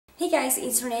guys,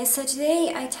 it's Renee. So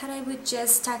today I thought I would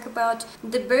just talk about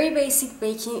the very basic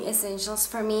baking essentials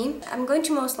for me. I'm going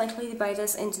to most likely divide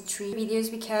this into 3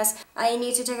 videos because I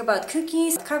need to talk about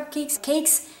cookies, cupcakes,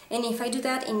 cakes, and if I do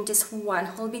that in just one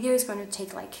whole video, it's going to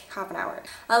take like half an hour.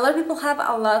 A lot of people have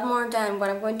a lot more than what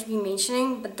I'm going to be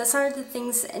mentioning, but those are the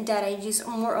things that I use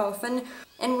more often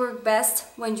and work best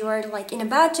when you are like in a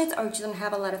budget or you don't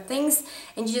have a lot of things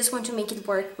and you just want to make it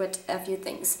work with a few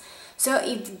things. So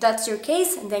if that's your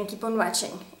case, then keep on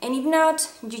watching. And if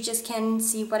not, you just can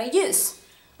see what I use.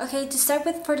 Okay, to start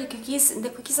with, for the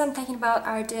cookies I'm talking about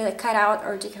are the cut out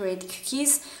or decorated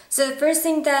cookies. So the first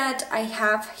thing that I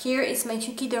have here is my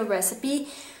cookie dough recipe.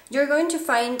 You're going to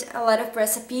find a lot of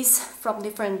recipes from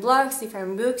different blogs,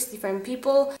 different books, different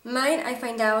people. Mine, I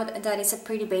find out that it's a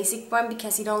pretty basic one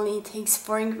because it only takes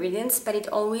 4 ingredients, but it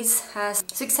always has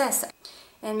success.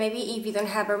 And maybe if you don't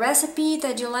have a recipe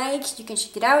that you like, you can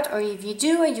check it out, or if you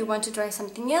do and you want to try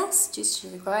something else, just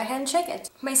go ahead and check it.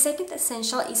 My second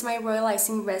essential is my royal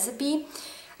icing recipe.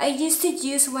 I used to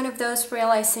use one of those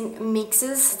royal icing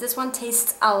mixes. This one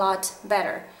tastes a lot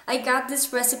better. I got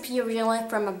this recipe originally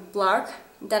from a blog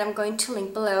that I'm going to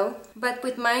link below, but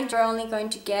with mine you're only going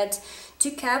to get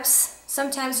 2 cups.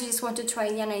 Sometimes you just want to try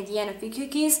an idea of the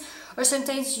cookies, or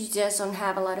sometimes you just don't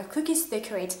have a lot of cookies to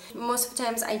decorate. Most of the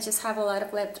times I just have a lot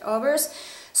of leftovers.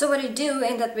 So what I do,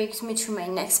 and that brings me to my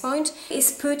next point,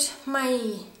 is put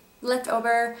my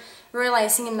leftover royal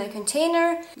icing in my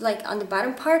container, like on the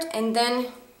bottom part, and then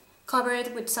cover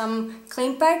it with some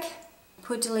cling pack,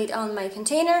 put the lid on my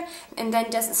container, and then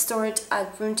just store it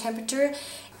at room temperature.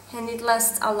 And it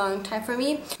lasts a long time for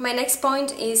me. My next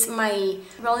point is my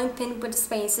rolling pin with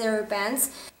spacer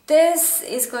bands. This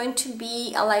is going to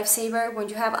be a lifesaver when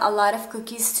you have a lot of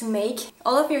cookies to make.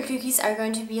 All of your cookies are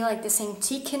going to be like the same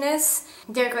thickness.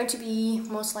 They're going to be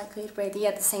most likely ready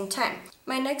at the same time.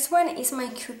 My next one is my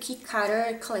cookie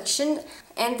cutter collection,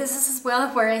 and this is as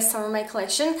well where I store my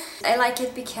collection. I like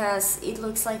it because it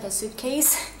looks like a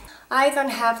suitcase. I don't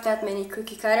have that many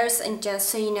cookie cutters, and just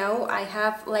so you know, I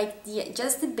have like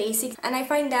just the basics, and I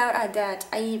find out that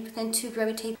I tend to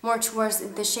gravitate more towards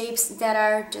the shapes that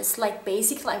are just like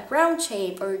basic, like round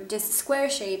shape or just square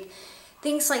shape,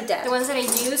 things like that. The ones that I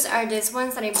use are these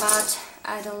ones that I bought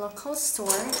at a local store,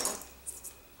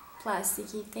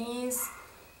 plasticky things,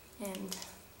 and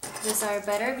these are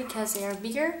better because they are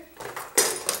bigger,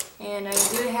 and I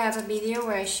do have a video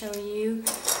where I show you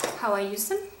how I use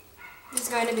them. It's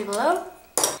going to be below.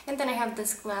 And then I have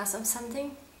this glass of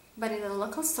something, but in a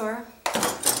local store.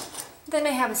 Then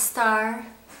I have a star.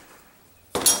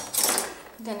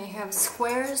 Then I have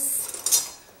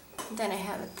squares. Then I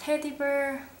have a teddy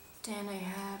bear. Then I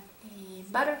have a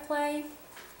butterfly.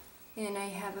 Then I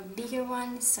have a bigger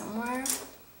one somewhere.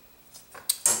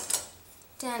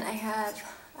 Then I have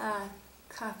a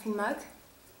coffee mug.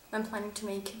 I'm planning to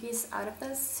make cookies out of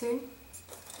this soon.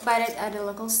 Bought it at a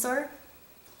local store.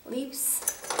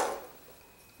 Leaves,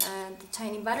 the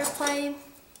tiny butterfly,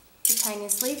 the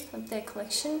tiniest leaf of the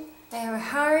collection. I have a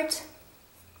heart,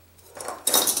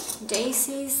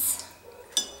 daisies.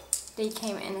 They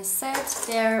came in a set.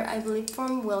 They're, I believe,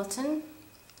 from Wilton.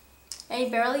 I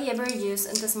barely ever use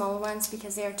the small ones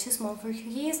because they are too small for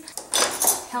cookies.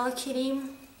 Hello Kitty,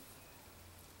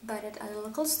 bought it at a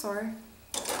local store.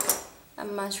 A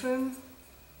mushroom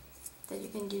that you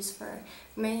can use for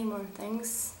many more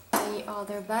things. The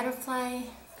other butterfly,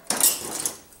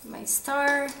 my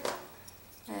star,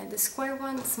 the square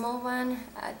one, the small one,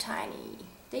 a tiny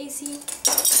daisy,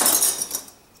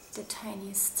 the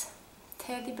tiniest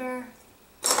teddy bear.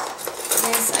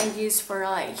 This I use for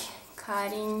like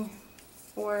cutting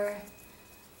or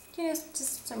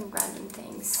just some random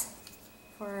things.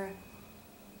 For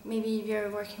maybe if you're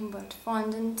working with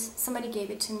fondant, somebody gave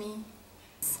it to me.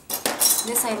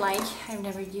 This I like, I've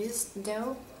never used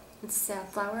though. It's a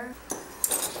flower.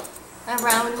 A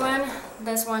round one.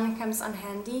 This one comes on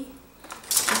handy.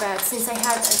 But since I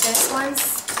had this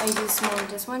ones, I use more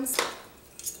this ones.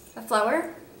 A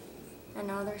flower.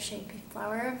 Another shapy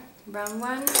flower. Brown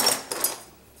one.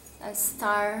 A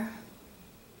star.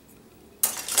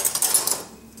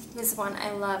 This one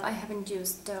I love. I haven't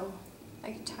used though.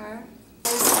 A guitar.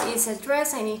 This is a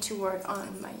dress. I need to work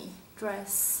on my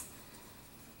dress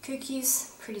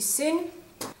cookies pretty soon.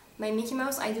 My Mickey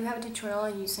Mouse, I do have a tutorial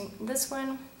using this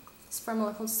one. It's from a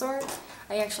local store.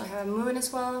 I actually have a moon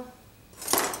as well.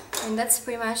 And that's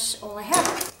pretty much all I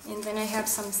have. And then I have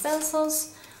some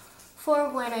stencils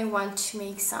for when I want to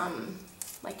make some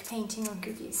like painting on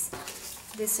cookies.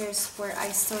 This is where I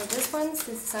store these ones.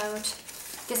 This is out.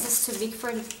 I guess it's too big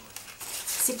for the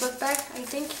Ziploc bag, I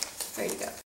think. There you go.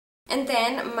 And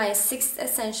then my 6th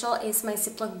essential is my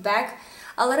Ziploc bag.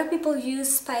 A lot of people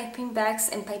use piping bags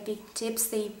and piping tips.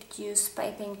 They use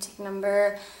piping tip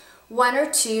number 1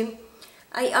 or 2.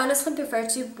 I honestly prefer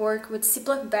to work with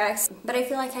Ziploc bags, but I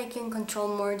feel like I can control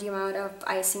more the amount of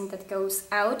icing that goes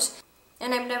out.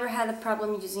 And I've never had a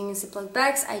problem using Ziploc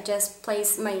bags. I just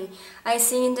place my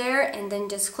icing in there and then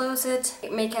just close it,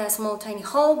 make a small tiny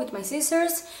hole with my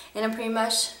scissors, and I'm pretty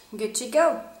much good to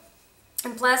go.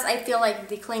 And plus, I feel like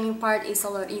the cleaning part is a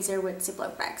lot easier with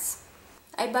Ziploc bags.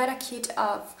 I bought a kit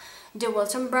of the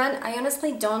Wilton brand. I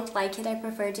honestly don't like it. I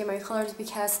prefer the American colors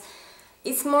because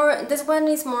it's more, this one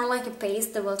is more like a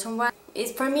paste, the Wilton one.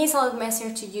 For me, it's a lot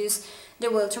messier to use the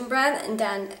Wilton brand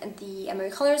than the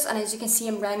American colors, and as you can see,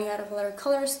 I'm running out of a lot of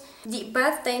colors. The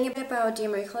bad thing about the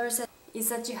American colors is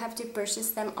that you have to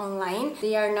purchase them online.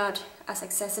 They are not as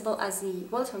accessible as the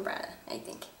Wilton brand, I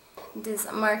think.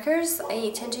 These markers,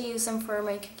 I tend to use them for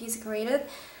my cookies decorated.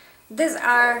 These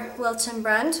are Wilton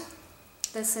brand.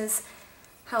 This is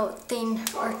how thin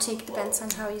or thick, depends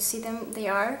on how you see them, they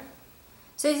are.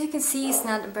 So as you can see, it's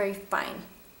not very fine.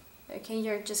 Okay,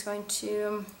 you're just going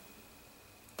to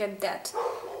get that.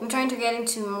 I'm trying to get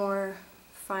into more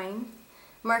fine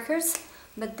markers,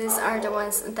 but these are the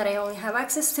ones that I only have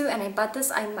access to, and I bought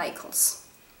this at Michael's.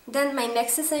 Then my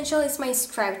next essential is my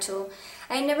stripe tool.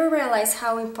 I never realized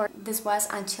how important this was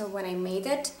until when I made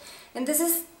it. And this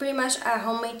is pretty much a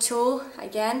homemade tool.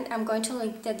 Again, I'm going to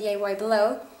link the DIY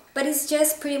below. But it's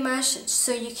just pretty much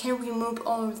so you can remove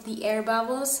all of the air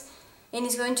bubbles, and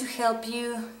it's going to help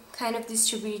you kind of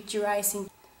distribute your icing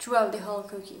throughout the whole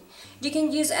cookie. You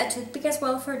can use a toothpick as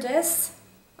well for this,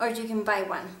 or you can buy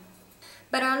one.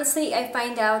 But honestly, I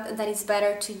find out that it's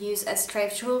better to use a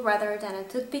stripe tool rather than a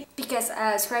toothpick, because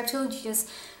a stripe tool, you just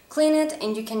clean it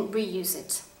and you can reuse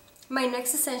it. My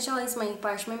next essential is my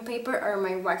parchment paper or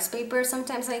my wax paper.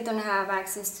 Sometimes I don't have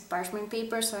access to parchment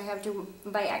paper, so I have to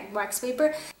buy wax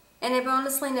paper. And I've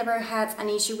honestly never had an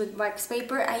issue with wax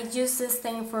paper. I use this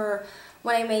thing for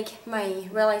when I make my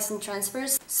realizing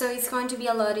transfers, so it's going to be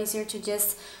a lot easier to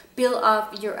just peel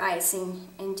off your icing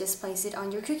and just place it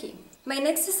on your cookie. My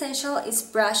next essential is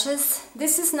brushes.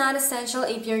 This is not essential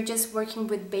if you're just working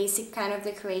with basic kind of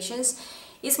decorations.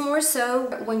 It's more so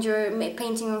when you're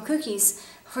painting on cookies.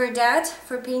 For that,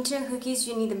 for painting on cookies,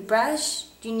 you need a brush,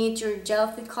 you need your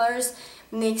gel food colors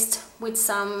mixed with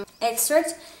some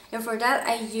extract, and for that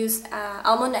I use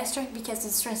almond extract because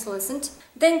it's translucent.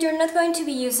 Then you're not going to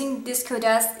be using disco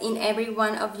dust in every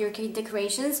one of your cake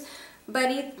decorations,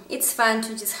 but it's fun to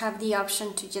just have the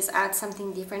option to just add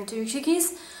something different to your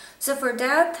cookies. So for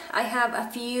that, I have a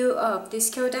few of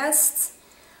disco dusts.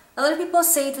 A lot of people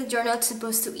say that you're not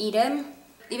supposed to eat them,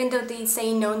 even though they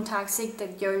say non-toxic,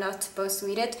 that you're not supposed to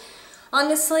eat it.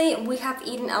 Honestly, we have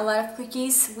eaten a lot of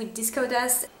cookies with disco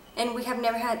dust and we have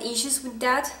never had issues with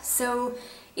that, so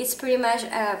it's pretty much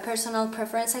a personal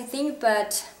preference, I think,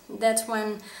 but that's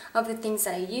one of the things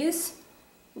that I use.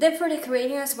 Then for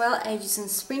decorating as well, I use some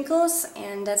sprinkles,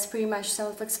 and that's pretty much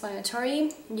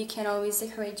self-explanatory. You can always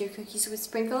decorate your cookies with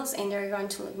sprinkles and they're going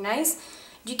to look nice.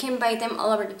 You can buy them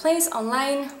all over the place,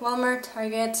 online, Walmart,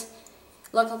 Target,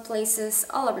 local places,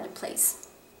 all over the place.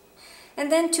 And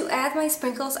then to add my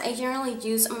sprinkles, I generally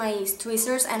use my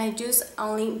tweezers, and I use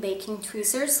only baking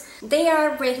tweezers. They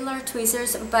are regular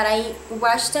tweezers, but I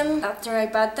washed them after I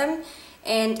bought them,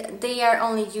 and they are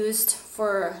only used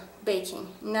for baking,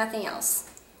 nothing else.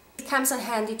 It comes in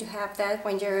handy to have that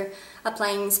when you're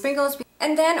applying sprinkles.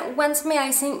 And then once my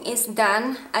icing is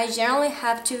done, I generally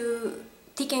have to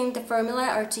thicken the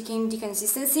formula or thicken the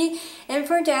consistency, and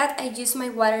for that I use my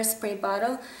water spray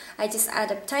bottle. I just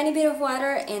add a tiny bit of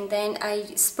water and then I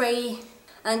spray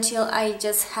until I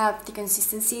just have the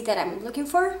consistency that I'm looking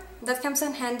for. That comes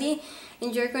in handy,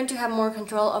 and you're going to have more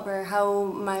control over how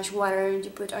much water you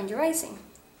put on your icing.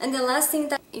 And the last thing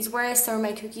that is where I store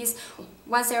my cookies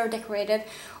once they are decorated,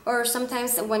 or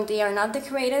sometimes when they are not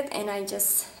decorated and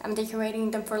I'm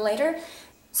decorating them for later.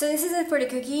 So this is it for the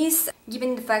cookies.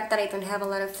 Given the fact that I don't have a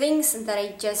lot of things, that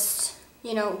I just,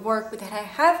 work with what I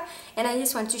have, and I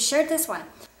just want to share this one.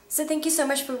 So thank you so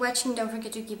much for watching. Don't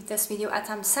forget to give this video a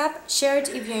thumbs up, share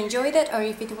it if you enjoyed it or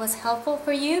if it was helpful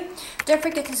for you. Don't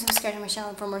forget to subscribe to my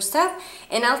channel for more stuff,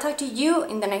 and I'll talk to you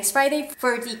in the next Friday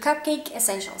for the cupcake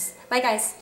essentials. Bye guys!